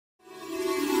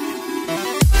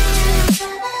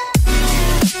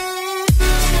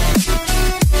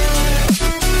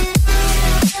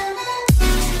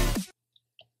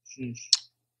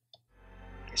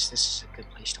guess this is a good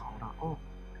place to hold on. Oh,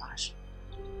 gosh.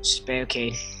 This is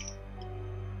barricade.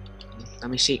 Let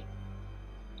me see.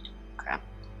 Crap.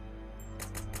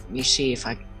 Let me see if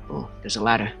I... Oh, there's a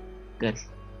ladder. Good.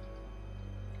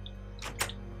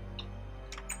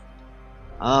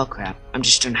 Oh, crap. I'm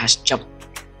just gonna have to jump.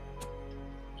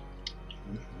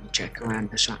 Check around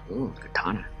this one. Ooh,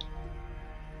 katana.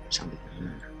 Something.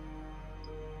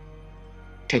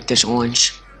 Take this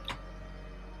orange.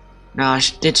 Now, I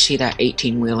did see that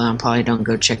 18-wheeler. I'm probably gonna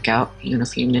go check out in a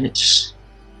few minutes.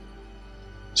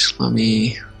 So let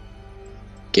me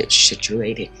get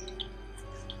situated.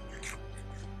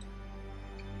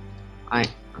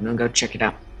 Alright, I'm gonna go check it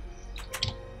out.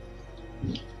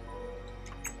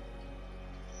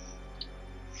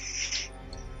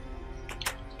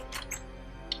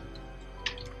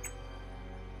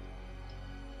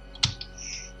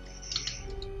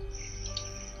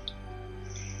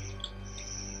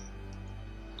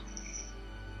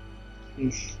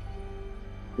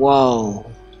 Whoa.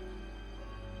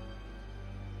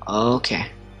 Okay.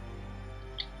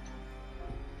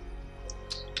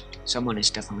 Someone is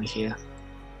definitely here.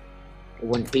 It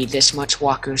wouldn't be this much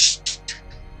walkers.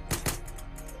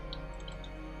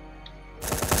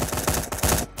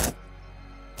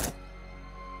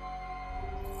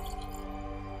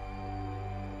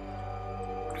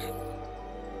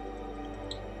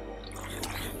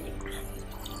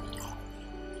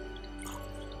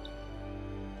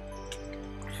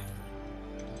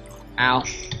 Ow.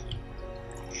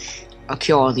 I'll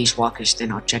kill all these walkers,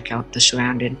 then I'll check out the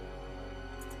surrounding.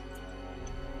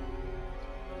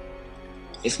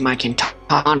 If my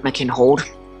katana can hold.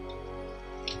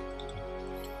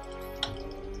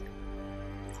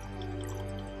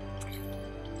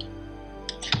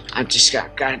 I've just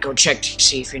gotta go check to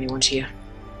see if anyone's here.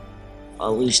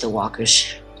 I'll lose the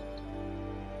walkers.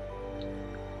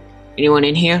 Anyone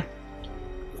in here?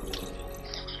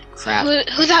 Crap.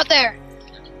 Who's out there?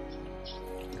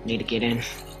 Need to get in.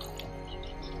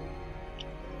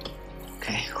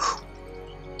 Okay.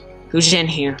 Who's in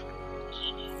here?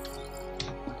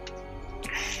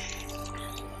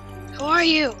 Who are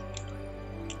you?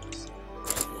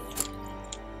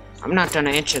 I'm not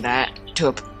gonna answer that to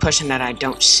a person that I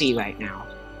don't see right now.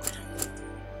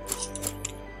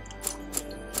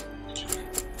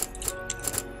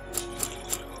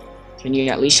 Can you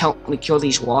at least help me kill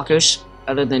these walkers,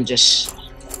 other than just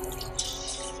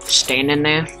standing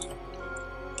there?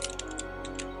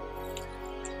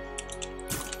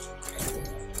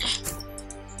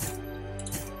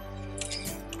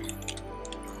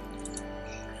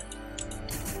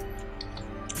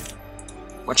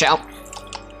 Watch out.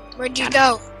 Where'd you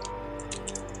go?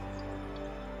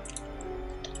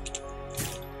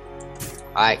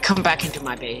 Alright, come back into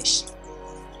my base.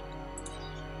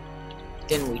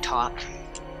 Then we talk.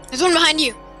 There's one behind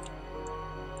you.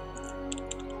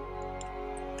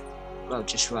 Bro,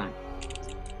 just run.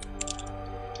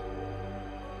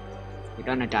 You're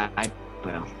gonna die,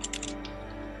 bro.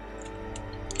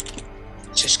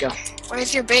 Let's just go.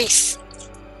 Where's your base?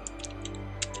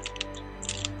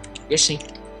 You see.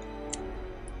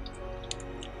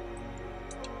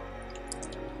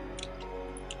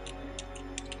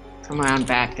 Come around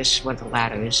back. This is where the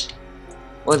ladder is.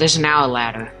 Well, there's now a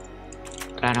ladder,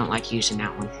 but I don't like using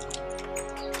that one.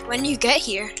 When you get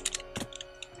here?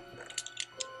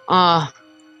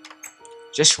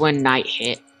 Just when night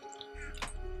hit.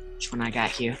 Just when I got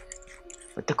here.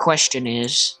 But the question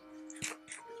is,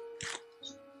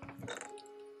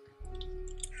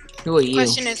 who are you? The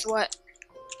question is what?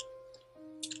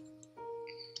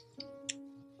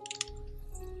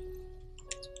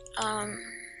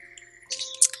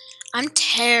 I'm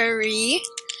Terry.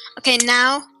 Okay,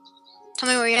 now, tell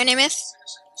me what your name is.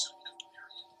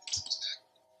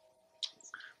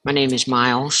 My name is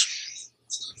Miles.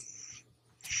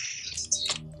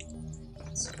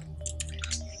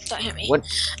 Don't hit me. What?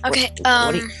 Okay,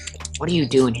 what are you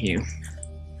doing here?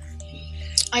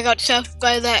 I got trapped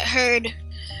by that herd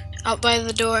out by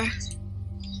the door.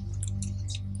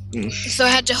 So I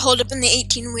had to hold up in the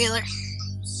 18-wheeler.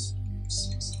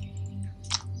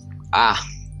 Ah.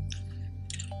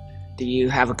 Do you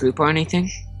have a group or anything?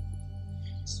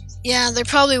 Yeah, they're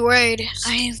probably worried.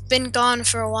 I've been gone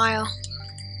for a while.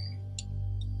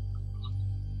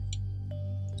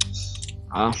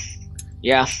 Oh.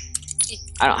 Yeah.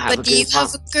 I don't have a group. But do you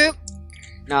have a group?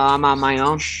 No, I'm on my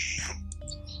own.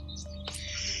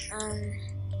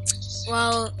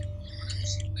 Well,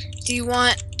 do you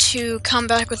want to come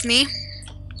back with me?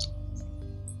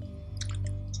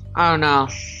 I don't know.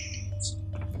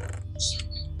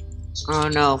 I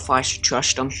don't know if I should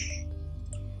trust them.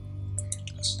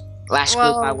 Last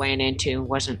group I went into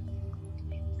wasn't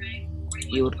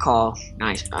you would call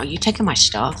nice. Are you taking my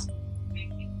stuff?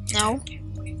 No.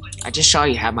 I just saw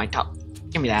you have my top.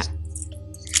 Give me that.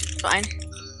 Fine.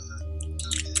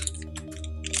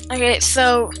 Okay,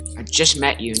 so I just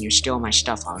met you and you're stealing my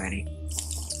stuff already.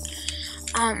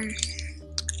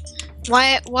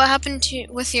 what happened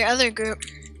with your other group?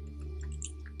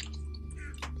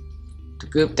 The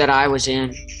group that I was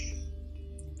in,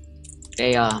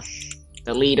 they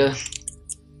the leader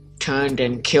turned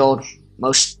and killed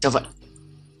most of it.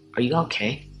 Are you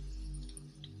okay?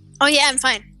 Oh yeah, I'm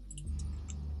fine.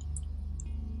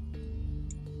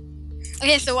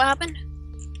 Okay, so what happened?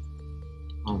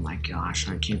 Oh my gosh,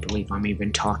 I can't believe I'm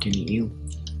even talking to you.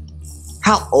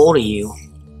 How old are you?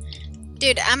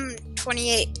 Dude, I'm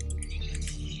 28.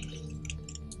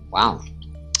 Wow.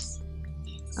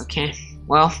 Okay,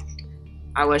 well,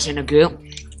 I was in a group,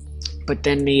 but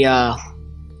then the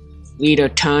leader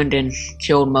turned and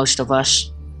killed most of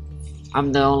us.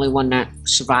 I'm the only one that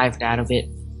survived out of it.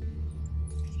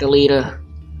 The leader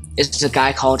is a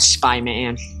guy called Spy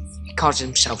Man. He calls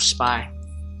himself Spy.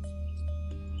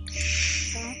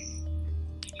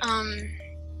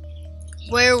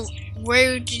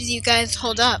 Where did you guys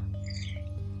hold up?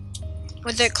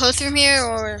 Was it close from here,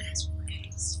 or?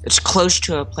 It's close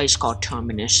to a place called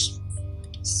Terminus.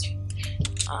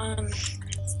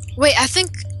 Wait, I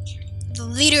think the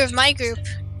leader of my group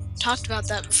talked about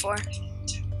that before.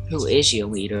 Who is your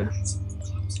leader?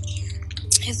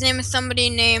 His name is somebody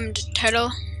named Turtle.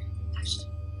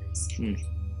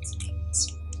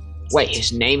 Wait,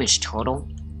 his name is Turtle?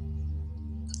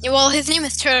 Yeah, well, his name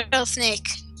is Turtle Snake.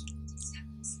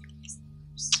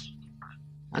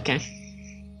 Okay.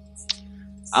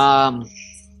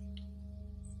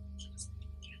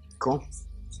 Cool.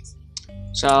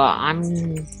 So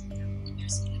I'm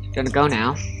gonna go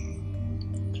now,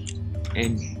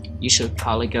 and you should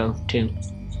probably go too.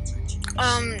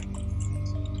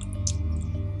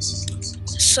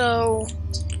 So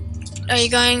are you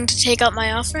going to take up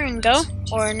my offer and go,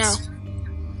 or no?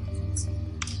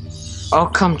 I'll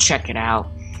come check it out.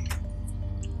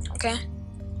 Okay.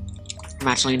 I'm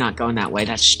actually not going that way.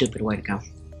 That's a stupid way to go.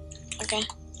 Okay.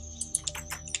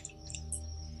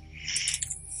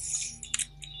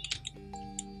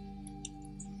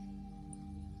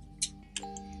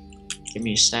 Give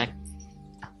me a sec.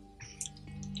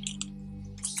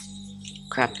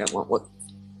 Crap, that won't work.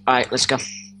 Alright, let's go.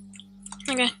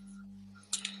 Okay.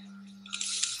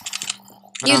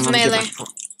 Hold on, Use let me get melee. my phone.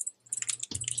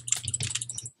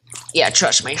 Yeah,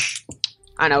 trust me.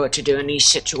 I know what to do in these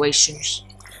situations.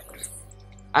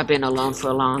 I've been alone for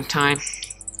a long time.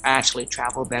 I actually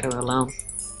travel better alone.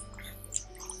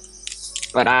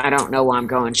 But I don't know where I'm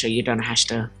going, so you don't have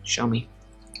to show me.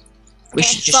 We Okay,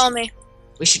 should just follow me.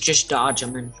 We should just dodge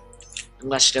them,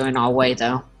 unless they're in our way,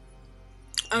 though.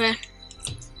 Okay.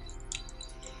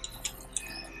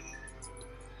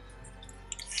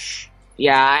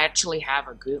 Yeah, I actually have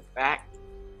a group back.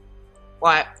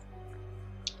 Well,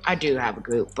 I do have a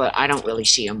group, but I don't really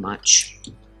see them much.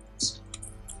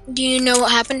 Do you know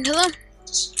what happened to them?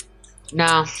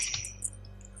 No,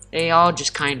 they all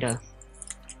just kind of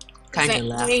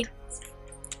left.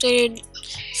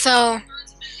 So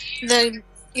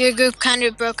your group kind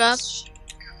of broke up?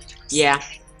 Yeah.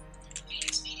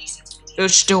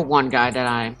 There's still one guy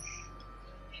that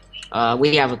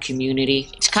we have a community.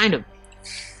 It's kind of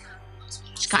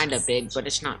big, but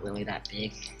it's not really that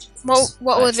big. What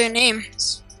was their name?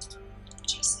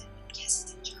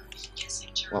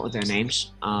 What were their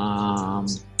names? Well,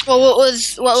 what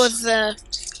was the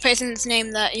person's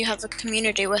name that you have a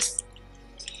community with?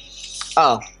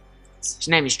 Oh, his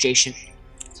name is Jason.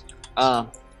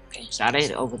 Is that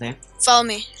it over there? Follow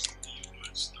me.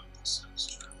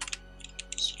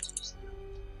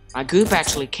 My group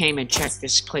actually came and checked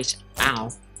this place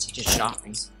out. He just shot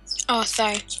me. Oh,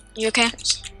 sorry. You okay?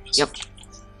 Yep.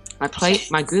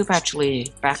 My group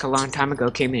actually, back a long time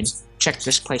ago, came and checked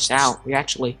this place out. We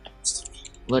actually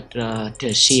looked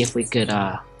to see if we could,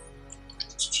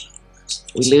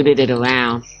 we looted it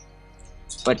around,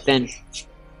 but then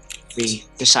we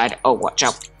decided, oh, watch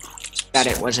out, that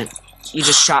it wasn't. You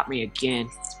just shot me again.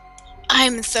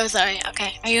 I'm so sorry.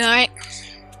 Okay, are you alright?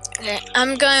 Okay,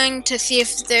 I'm going to see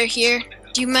if they're here.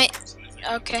 You might...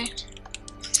 Okay.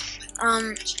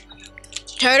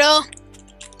 Turtle?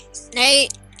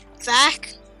 Nate?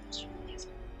 Zach?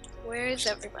 Where is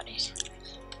everybody?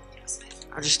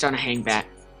 I'm just gonna hang back.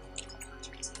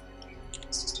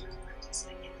 What's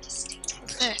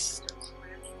this?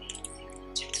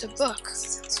 It's a book.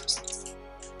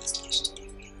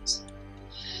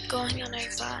 Going on a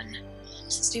run.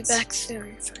 Be back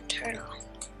soon for Turtle.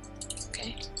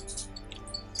 Okay.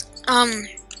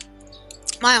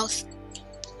 Miles.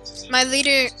 My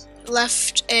leader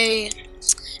left a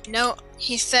note.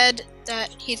 He said that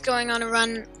he's going on a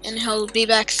run and he'll be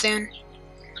back soon.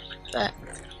 But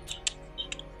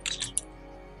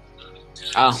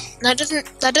Oh, that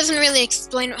doesn't really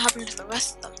explain what happened to the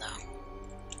rest of them, though.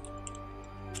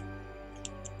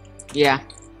 yeah.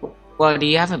 Well, do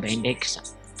you have a band-aid?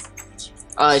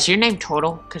 Is your name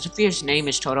Total? Because if your name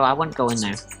is Total, I wouldn't go in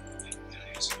there.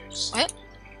 What?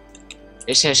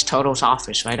 It says Total's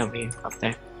office right over here, up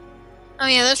there. Oh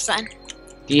yeah, that's fine.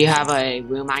 Do you have a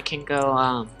room I can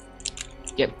go,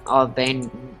 get a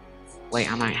band...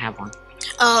 Wait, I might have one.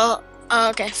 Oh,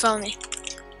 okay, follow me.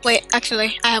 Wait,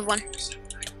 actually, I have one.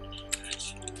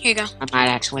 Here you go. I might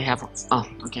actually have one. Oh,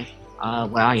 okay.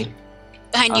 Where are you?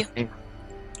 Behind you. Okay.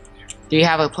 Do you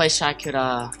have a place I could,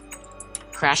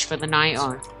 crash for the night,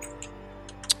 or...?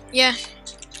 Yeah.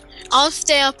 I'll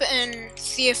stay up and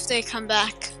see if they come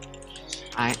back.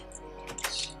 Alright.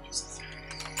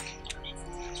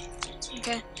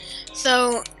 Okay.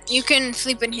 So, you can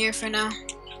sleep in here for now.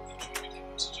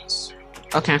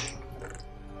 Okay.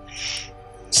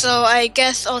 So, I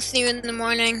guess I'll see you in the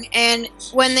morning, and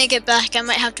when they get back, I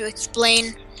might have to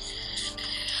explain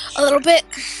a little bit.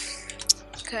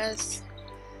 Because,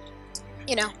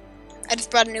 you know, I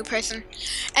just brought a new person.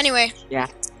 Anyway. Yeah.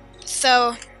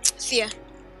 So, see ya.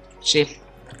 See.